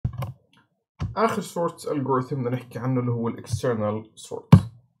آخر sort algorithm بدنا نحكي عنه اللي هو external sort.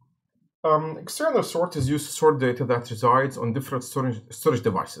 External sort is used to sort data that resides on different storage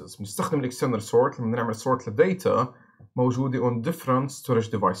devices. بنستخدم external sort لما نعمل sort لداتا موجودة on different storage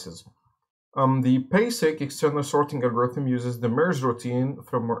devices. The basic external sorting algorithm uses the merge routine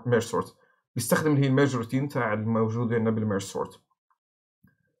from merge sort. بيستخدم اللي هي merge routine تاع الموجودة عندنا بالmerge sort.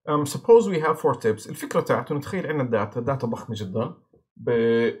 Suppose we have 4 tabs. الفكرة تاعته نتخيل عندنا داتا ضخمة جدا ب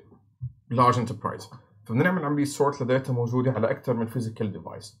large enterprise. فبدنا نعمل عملية sort لداتا موجودة على أكثر من physical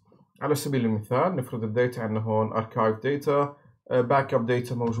device. على سبيل المثال نفرض الداتا عندنا هون archive data, backup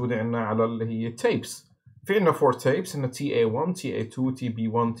data موجودة عندنا على اللي هي tapes. في عندنا 4 tapes عندنا TA1, TA2,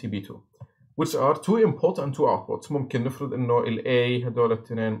 TB1, TB2 which are 2 input and 2 outputs. ممكن نفرض إنه ال A هدول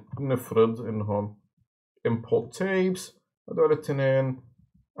الاثنين نفرض إنهم input tapes هدول الاثنين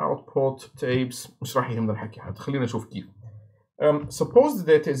output tapes. مش راح يهمنا الحكي هذا، خلينا نشوف كيف. Suppose the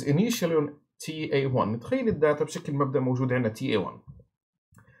data is initially on TA1. نتخيل الداتا بشكل مبدأ موجود عندنا TA1.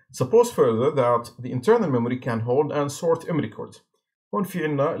 Suppose further that the internal memory can hold and sort M records. هون في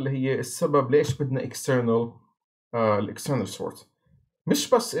عنا اللي هي السبب ليش بدنا external sort. مش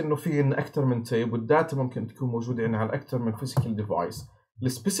بس إنه في عنا أكثر من تيب والداتا ممكن تكون موجودة عنا على أكثر من physical device.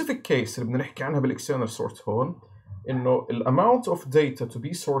 السبيسيفيك كيس اللي بدنا نحكي عنها بالexternal sort هون إنه amount of data to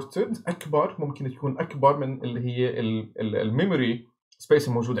be sorted أكبر، ممكن تكون أكبر من اللي هي الميموري سبيس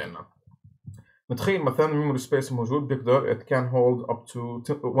الموجود عنا. نتخيل مثلا الميموري سبيس الموجود بيقدر it can hold up to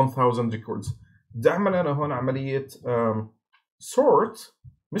 1000 records. بدي أعمل أنا هون عملية sort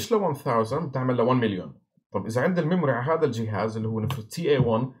مش ل 1000، بدي أعمل ل 1 مليون. طب إذا عندي الميموري على هذا الجهاز اللي هو نفرض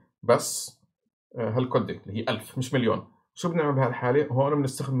TA1 بس هالقد اللي هي 1000 مش مليون، شو بنعمل بهالحالة؟ هون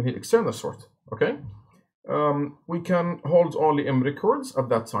بنستخدم هي external sort. Okay. We can hold only M records at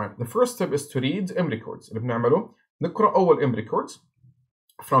that time. The first step is to read M records. اللي بنعمله نقرأ أول M records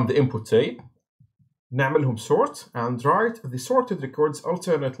from the input tape. نعملهم sort and write the sorted records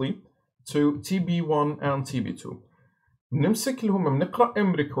alternately to TB1 and TB2. بنمسك اللي هم بنقرأ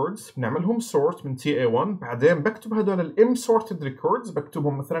M records بنعملهم sort من TA1، بعدين بكتب هدول ال M sorted records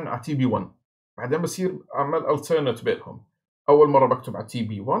بكتبهم مثلا على TB1، بعدين بصير أعمل alternate بينهم. أول مرة بكتب على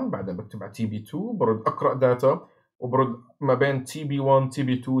TB1 بعدين بكتب على TB2، برد أقرأ داتا وبرد ما بين TB1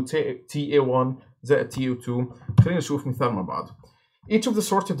 TB2 TA1 زائد TU2. خلينا نشوف مثال مع بعض. Each of the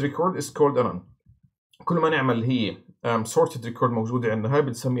sorted record is called a run. كل ما نعمل هي sorted record موجودة عندنا هاي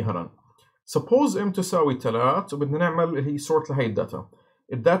بنسميها run. Suppose M تساوي 3 وبدنا نعمل هي sort لهي الداتا.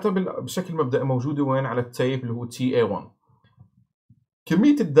 الداتا بشكل مبدئي موجودة وين؟ على التيب اللي هو TA1.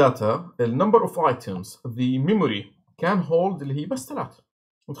 كمية الداتا number of items the memory can hold اللي هي بس 3.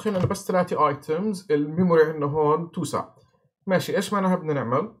 متخيل أنا بس 3 items الميموري عندنا هون 2 ساعة. ماشي، إيش معناها بدنا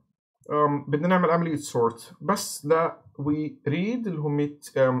نعمل؟ بدنا نعمل عملية sort بس لا we read اللي هم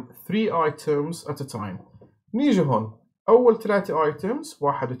 3 items at a time. نيجي هون أول 3 items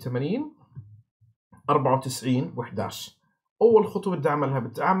 81 94 و11. أول خطوة بدي أعملها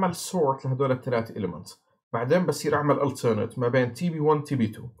بدي أعمل sort لهدول الثلاثة elements، بعدين بصير أعمل alternate ما بين TB1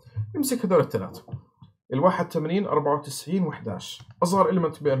 TB2. نمسك هدول الثلاثة ال 81 94 و11 أصغر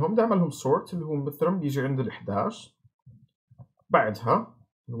element بينهم بدي أعملهم sort اللي هو مثلا بيجي عند ال 11 بعدها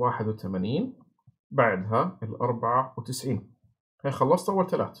ال 81 بعدها ال 94. هي خلصت أول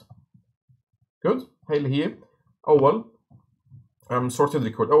 3. good. هي اللي هي أول sorted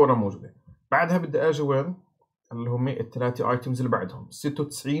record أول موجودة. بعدها بدي أجي وين؟ اللي هم الثلاثة items اللي بعدهم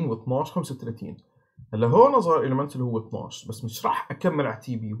 96 و12 35. هلا هون أصغر element اللي هو 12، بس مش راح أكمل على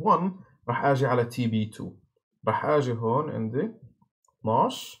TB1، راح أجي على TB2. راح أجي هون عندي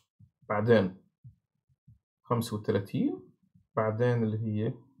 12 بعدين 35 بعدين اللي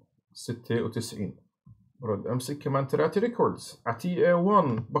هي 96. برد أمسك كمان 3 records على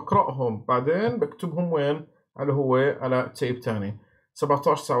TA1 بقرأهم بعدين بكتبهم وين؟ على تيب تاني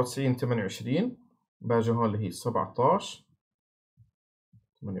 17 99 28. باجي هون اللي هي 17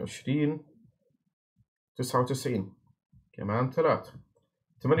 28 99 كمان 3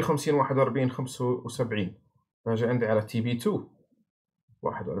 58 41 75. باجي عندي على TB2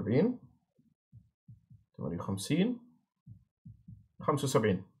 41 58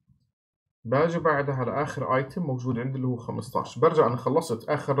 75. باجي بعدها على آخر ايتم موجود عندي اللي هو 15. برجع أنا خلصت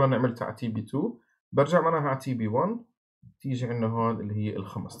آخر رن عملتها على TB2، برجع منها على TB1 تيجي عندنا هون اللي هي ال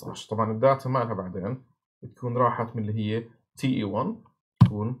 15. طبعا الداتا مالها بعدين بتكون راحت من اللي هي TE1،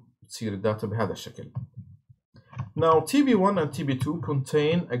 تكون بتصير الداتا بهذا الشكل. Now TB1 and TB2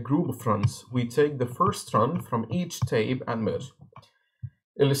 contain a group of runs. We take the first run from each tape and merge.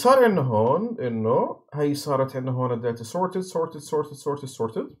 اللي صار عندنا هون إنه هي صارت عندنا هون الداتا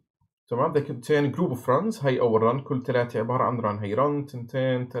sorted تمام. they contain group of runs. هي أول run، كل 3 عبارة عن run. هي run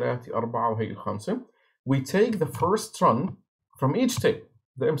 2 3 4 وهي الخامسة. we take the first run from each tape.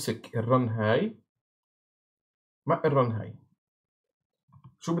 بدي أمسك الرن هاي مع الرن هاي.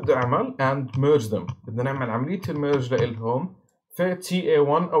 شو بدي أعمل؟ and merge them. بدنا نعمل عملية الميرج لإلهم في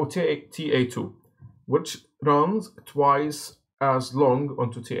TA1 أو TA2 which runs twice as long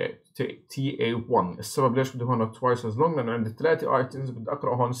onto TA1. السبب ليش بدي هون twice as long؟ لأنه عندي 3 items بدي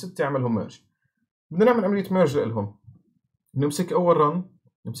أقرأ هون 6 أعملهم ميرج. بدنا نعمل عملية ميرج لإلهم. نمسك أول رن،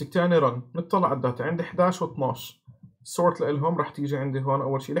 نمسك ثاني رن، نطلع على الداتا. عندي 11 و12 sort لإلهم راح تيجي عندي هون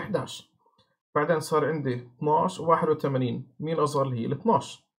أول شيء ال 11. بعدين صار عندي 12 و81. مين أصغر؟ اللي هي ال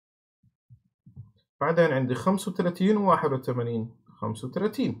 12. بعدين عندي 35 و81.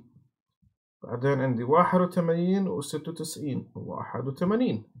 35. بعدين عندي 81 و96.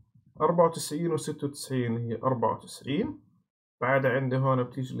 81. 94 و96 هي 94. بعد عندي هون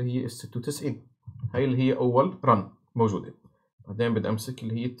بتيجي اللي هي ال 96. هاي اللي هي أول رن موجودة. بعدين بدي أمسك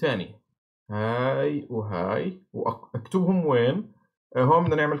اللي هي الثانية، هاي وهاي، وأكتبهم وين؟ هون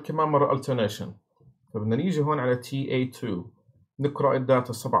بدنا نعمل كمان مرة alternation. فبدنا نيجي هون على TA2 نقرأ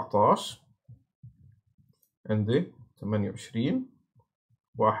الداتا 17. عندي 28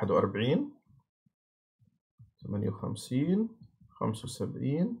 41 58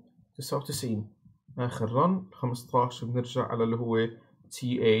 75 99. آخر رن 15 بنرجع على اللي هو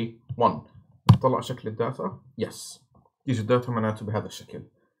TA1. نطلع شكل الداتا. يس، تيجي الداتا معناته بهذا الشكل.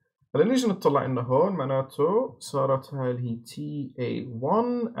 هلا نيجي نطلع إنه هون معناته صارت هاي اللي هي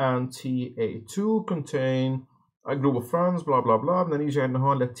TA1 and TA2 contain a group of friends blah blah blah. بدنا نيجي عندنا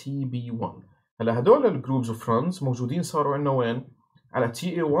هون ل TB1. هلا هدول الجروبز اوف فريندز موجودين صاروا عندنا وين؟ على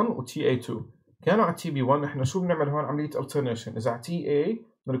TA1 و TA2. كانوا على TB1. احنا شو بنعمل هون؟ عملية alternation. إذا على TA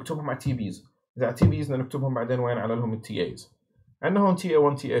بدنا نكتبهم على TBs، إذا على TBs بدنا نكتبهم بعدين وين؟ على لهم ال TAs. عندنا هون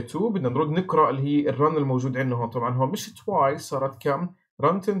TA1 TA2 بدنا نرد نقرأ اللي هي الرن الموجود عندنا هون. طبعا هون مش twice، صارت كم؟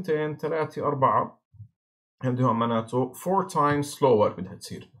 رن 2 3 4. عندي هون معناته 4 times slower بدها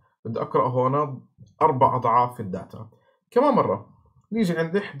تصير. بدي أقرأ هون 4 أضعاف الداتا. كمان مرة نيجي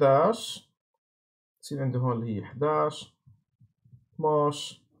عندي 11، تصير عندي هون اللي هي 11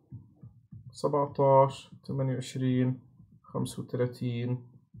 12 17 28 35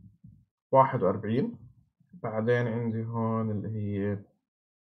 41. بعدين عندي هون اللي هي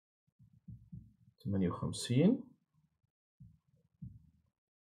 58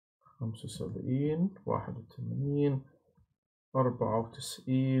 75 81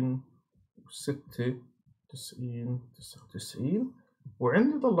 94 96 99.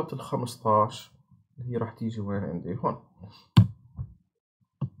 وعندي ضلت ال 15 اللي هي راح تيجي وين؟ عندي هون.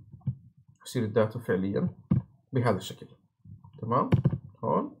 يصير الداتا فعليا بهذا الشكل. تمام.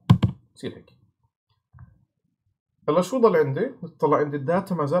 هون تصير هيك. هلا شو ضل عندي؟ نطلع عندي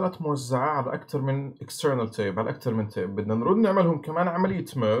الداتا ما زالت موزعة على أكثر من external tape، على أكثر من tape. بدنا نرد نعملهم كمان عملية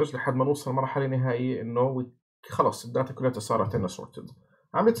merge لحد ما نوصل لمرحلة نهائية إنه خلص الداتا كلها صارت عندنا sorted.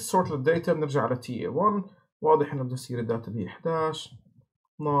 عملية السورت للداتا بنرجع على TA1. واضح إنه بدها تصير الداتا اللي هي 11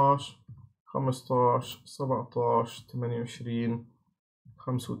 12 15 17 28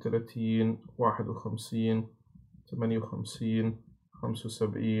 35 51 58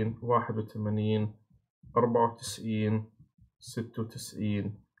 75 81 94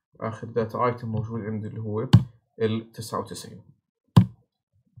 96. آخر داتا ايتم موجود عندي اللي هو ال 99.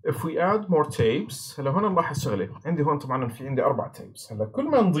 if we add more tapes. هلا هون نلاحظ شغله. عندي هون طبعا في عندي 4 tapes. هلا كل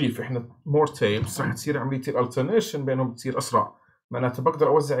ما نضيف احنا more tapes راح تصير عمليه الالترنيشن بينهم بتصير اسرع. معناته بقدر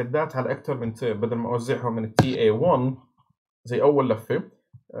اوزع الداتا على اكثر من tape بدل ما اوزعهم من TA1 زي اول لفه.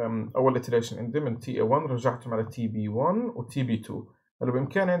 اول iteration عندي من TA1 رجعتهم على TB1 و TB2. هلا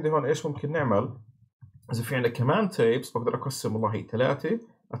بامكاني عندي هون ايش ممكن نعمل؟ إذا في عندنا كمان تيبس بقدر أقسم والله هي 3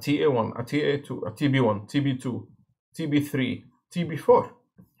 على TA1 على TA2 على TB1 TB2 TB3 TB4.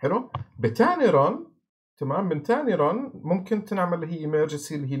 حلو. بتاني رن، تمام، من تاني رن ممكن تنعمل اللي هي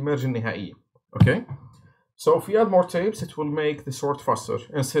emergency اللي هي الميرج النهائية. أوكي. So if we add more tapes it will make the sort faster.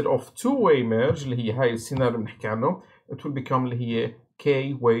 Instead of two-way merge اللي هي هاي السيناريو اللي بنحكي عنه it will become اللي هي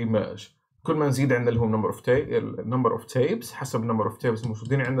K-way merge. كل ما نزيد عندنا اللي هم number of tapes حسب number of tapes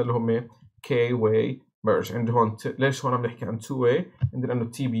الموجودين عندنا اللي هم K-way merge. عندي هون ليش هون بنحكي عن 2-way؟ عندنا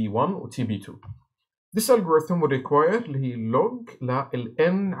انه TB1 و TB2. This algorithm will require اللي هي log لل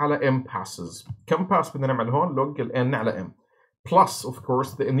n على m passes. كم pass بدنا نعمل هون؟ log ال n على m plus of course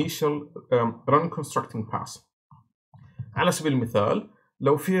the initial run constructing pass. على سبيل المثال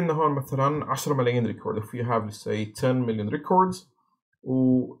لو في عندنا هون مثلا 10 ملايين record, if we have let's say 10 million records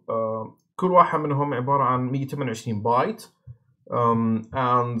وكل واحد منهم عبارة عن 128 بايت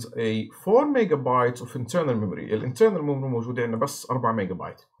and a 4 megabytes of internal memory. الانترنال memory موجودة عندنا بس 4 ميجا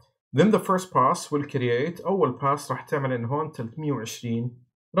بايت. then the first pass will create أول باس راح تعمل إن هون 320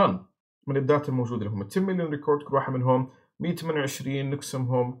 run من الداتا الموجودة اللي هم 10 مليون ريكورد، كل واحد منهم 128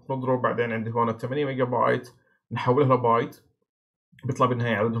 نقسمهم نضرب، بعدين عندي هون 8 ميجا بايت نحولها لبايت بيطلع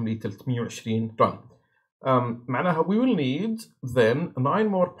بالنهاية عددهم اللي 320 run. معناها we will need then 9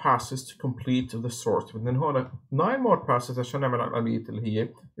 more passes to complete the sort. بدنا هون 9 more passes عشان نعمل عملية اللي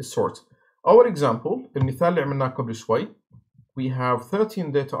هي الsort. Our example المثال اللي عملناه قبل شوي we have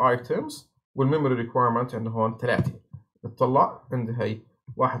 13 data items والmemory requirement عندنا هون 3. نطلع عندي هي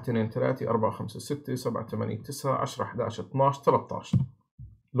 1 2 3 4 5 6 7 8 9 10 11 12 13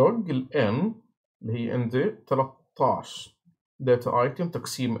 log ال n اللي هي عندي 13 داتا ايتم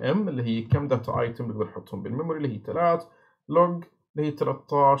تقسيم m اللي هي كم داتا ايتم بقدر احطهم بالميموري اللي هي 3 log اللي هي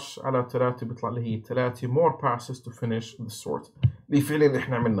 13 على 3 بيطلع اللي هي 3 more passes to finish the sort اللي فعليا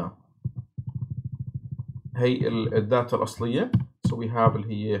احنا عملناه. هي الداتا الاصليه so we have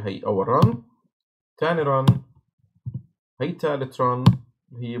اللي هي اول run، ثاني run، هي ثالث run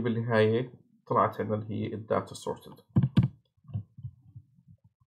اللي هي بالنهايه طلعت عندنا اللي هي الداتا sorted.